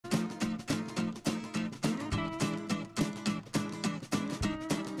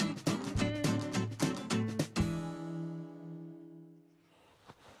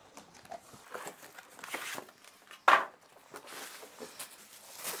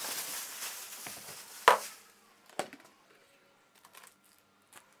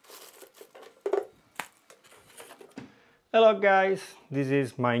Hello guys, this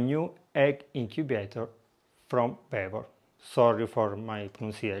is my new egg incubator from VEVOR. Sorry for my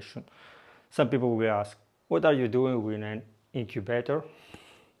pronunciation. Some people will ask, what are you doing with an incubator?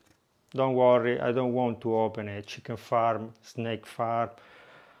 Don't worry, I don't want to open a chicken farm, snake farm,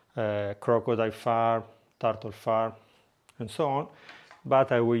 crocodile farm, turtle farm, and so on,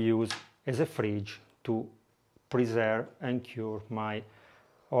 but I will use as a fridge to preserve and cure my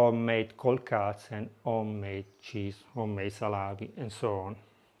homemade cold cuts and homemade cheese, homemade salami, and so on.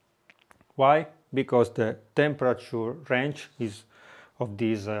 Why? Because the temperature range is of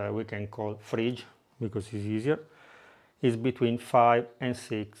this we can call fridge, because it's easier, is between 5 and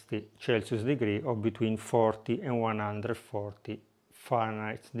 60 Celsius degree, or between 40 and 140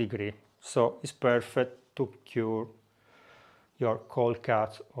 Fahrenheit degree. So it's perfect to cure your cold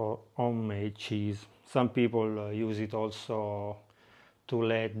cuts or homemade cheese. Some people use it also to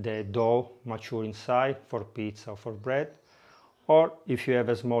let the dough mature inside for pizza or for bread, or if you have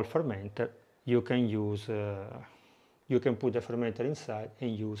a small fermenter, you can use you can put the fermenter inside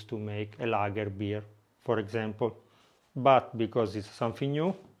and use to make a lager beer, for example. But because it's something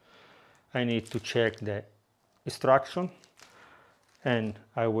new, I need to check the instruction, and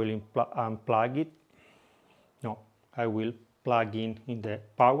I will unplug it. No, I will plug in the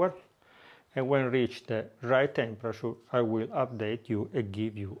power, and when reach the right temperature, I will update you and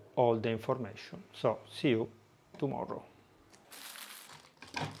give you all the information. So, see you tomorrow.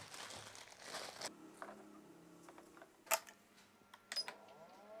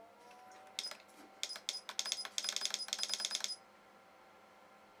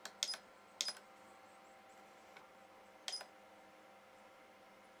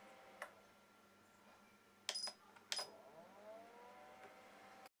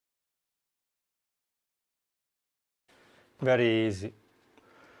 Very easy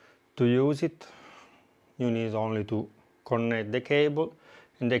to use it. You need only to connect the cable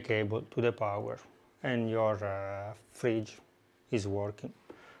and the cable to the power, and your fridge is working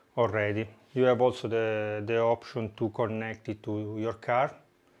already. You have also the option to connect it to your car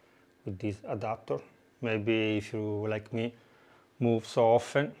with this adapter. Maybe if you, like me, move so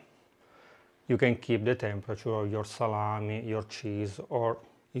often, you can keep the temperature of your salami, your cheese, or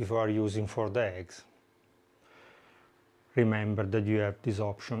if you are using for the eggs, remember that you have this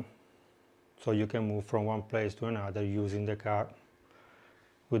option, so you can move from one place to another using the car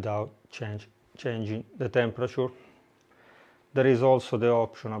without changing the temperature. There is also the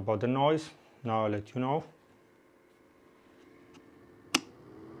option about the noise. Now I'll let you know.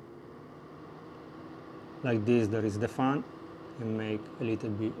 Like this, there is the fan, and make a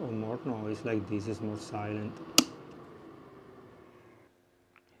little bit of more noise. Like this is more silent.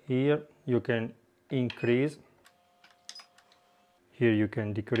 Here you can increase, here you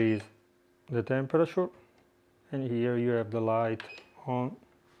can decrease the temperature, and here you have the light on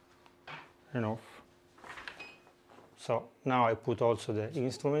and off. So now I put also the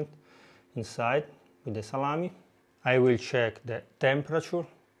instrument inside with the salami. I will check the temperature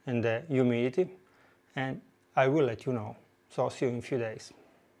and the humidity, and I will let you know. So see you in a few days.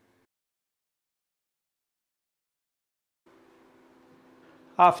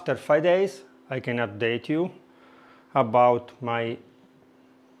 After 5 days, I can update you about my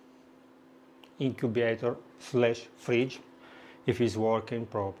incubator slash fridge, if it's working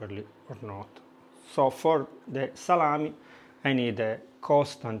properly or not. So for the salami, I need a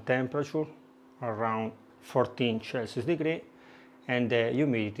constant temperature around 14 Celsius degree, and the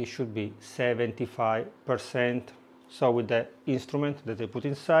humidity should be 75%. So with the instrument that I put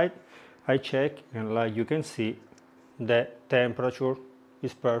inside, I check, and like you can see, the temperature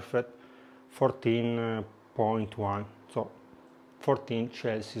is perfect, 14.1, so 14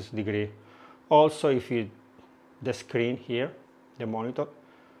 Celsius degree. Also, if the screen here, the monitor,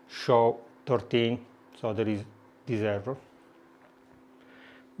 show 13, so there is this error.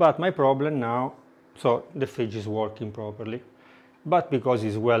 But my problem now, so the fridge is working properly, but because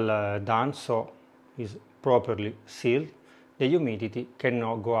it's well done, so it's properly sealed, the humidity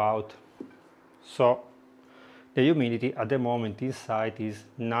cannot go out. So the humidity at the moment inside is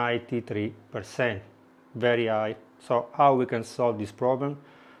 93%, very high. So how we can solve this problem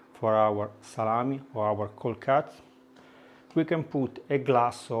for our salami or our cold cuts? We can put a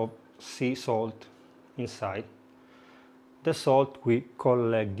glass of sea salt inside. The salt will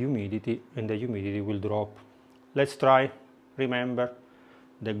collect the humidity, and the humidity will drop. Let's try. Remember,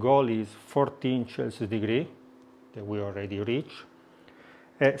 the goal is 14 Celsius degree that we already reached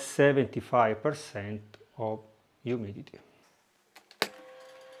at 75% of humidity.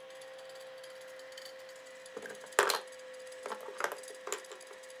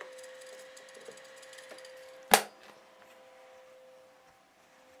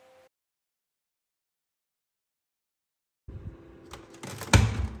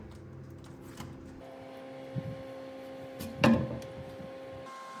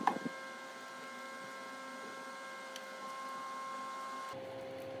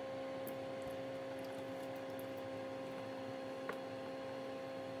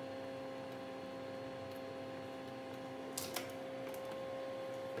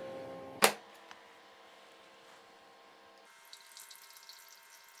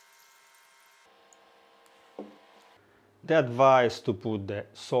 The advice to put the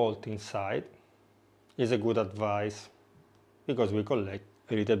salt inside is a good advice because we collect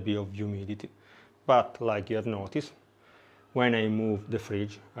a little bit of humidity. But like you have noticed, when I move the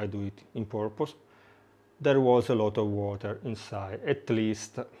fridge, I do it in purpose, there was a lot of water inside, at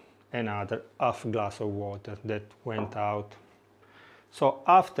least another half glass of water that went out. So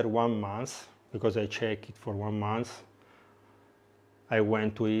after 1 month, because I checked it for 1 month, I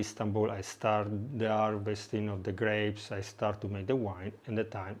went to Istanbul, I started the harvesting of the grapes, I start to make the wine, and the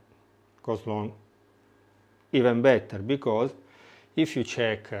time goes long even better, because if you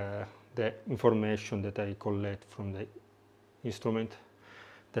check the information that I collect from the instrument,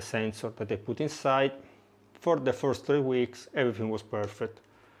 the sensor that I put inside, for the first 3 weeks everything was perfect.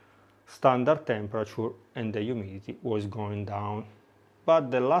 Standard temperature and the humidity was going down.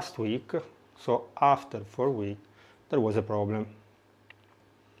 But the last week, so after 4 weeks, there was a problem.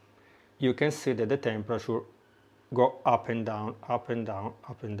 You can see that the temperature go up and down, up and down,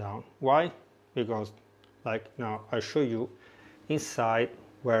 up and down. Why? Because, like now I show you, inside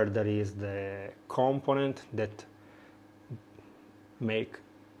where there is the component that make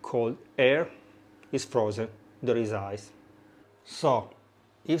cold air is frozen, there is ice. So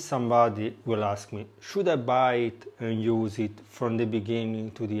if somebody will ask me, should I buy it and use it from the beginning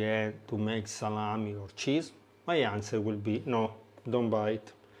to the end to make salami or cheese? My answer will be no, don't buy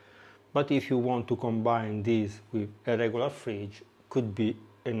it. But if you want to combine this with a regular fridge, could be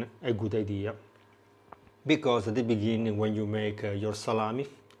a good idea. Because at the beginning, when you make your salami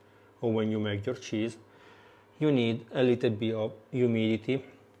or when you make your cheese, you need a little bit of humidity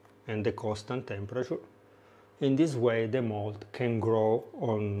and the constant temperature. In this way, the mold can grow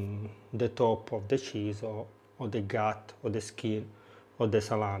on the top of the cheese or the gut or the skin of the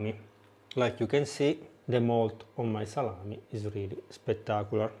salami. Like you can see, the mold on my salami is really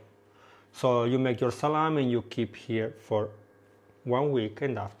spectacular. So you make your salami and you keep here for 1 week,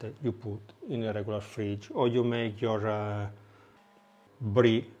 and after you put in a regular fridge. Or you make your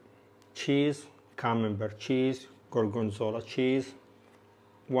brie cheese, camembert cheese, gorgonzola cheese,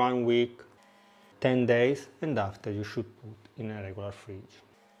 1 week, 10 days, and after you should put in a regular fridge.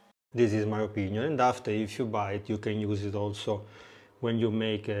 This is my opinion, and after, if you buy it, you can use it also when you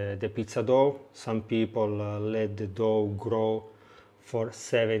make the pizza dough. Some people let the dough grow for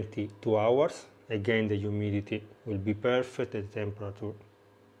 72 hours. Again, the humidity will be perfect, the temperature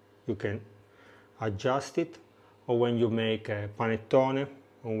you can adjust it. Or when you make panettone,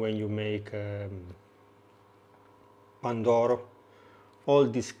 or when you make pandoro, all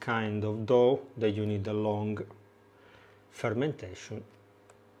this kind of dough that you need a long fermentation,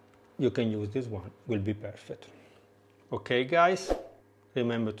 you can use this one, will be perfect. Okay guys,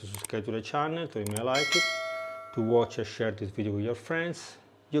 remember to subscribe to the channel, to leave me a like it, to watch and share this video with your friends.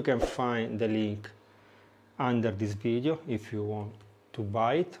 You can find the link under this video if you want to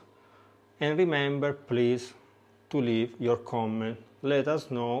buy it. And remember, please, to leave your comment. Let us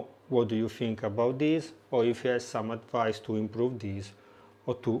know what do you think about this, or if you have some advice to improve this,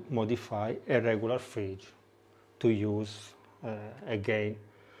 or to modify a regular fridge to use again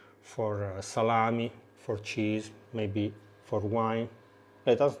for salami, for cheese, maybe for wine.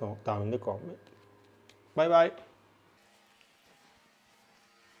 Let us know down in the comment. Bye bye.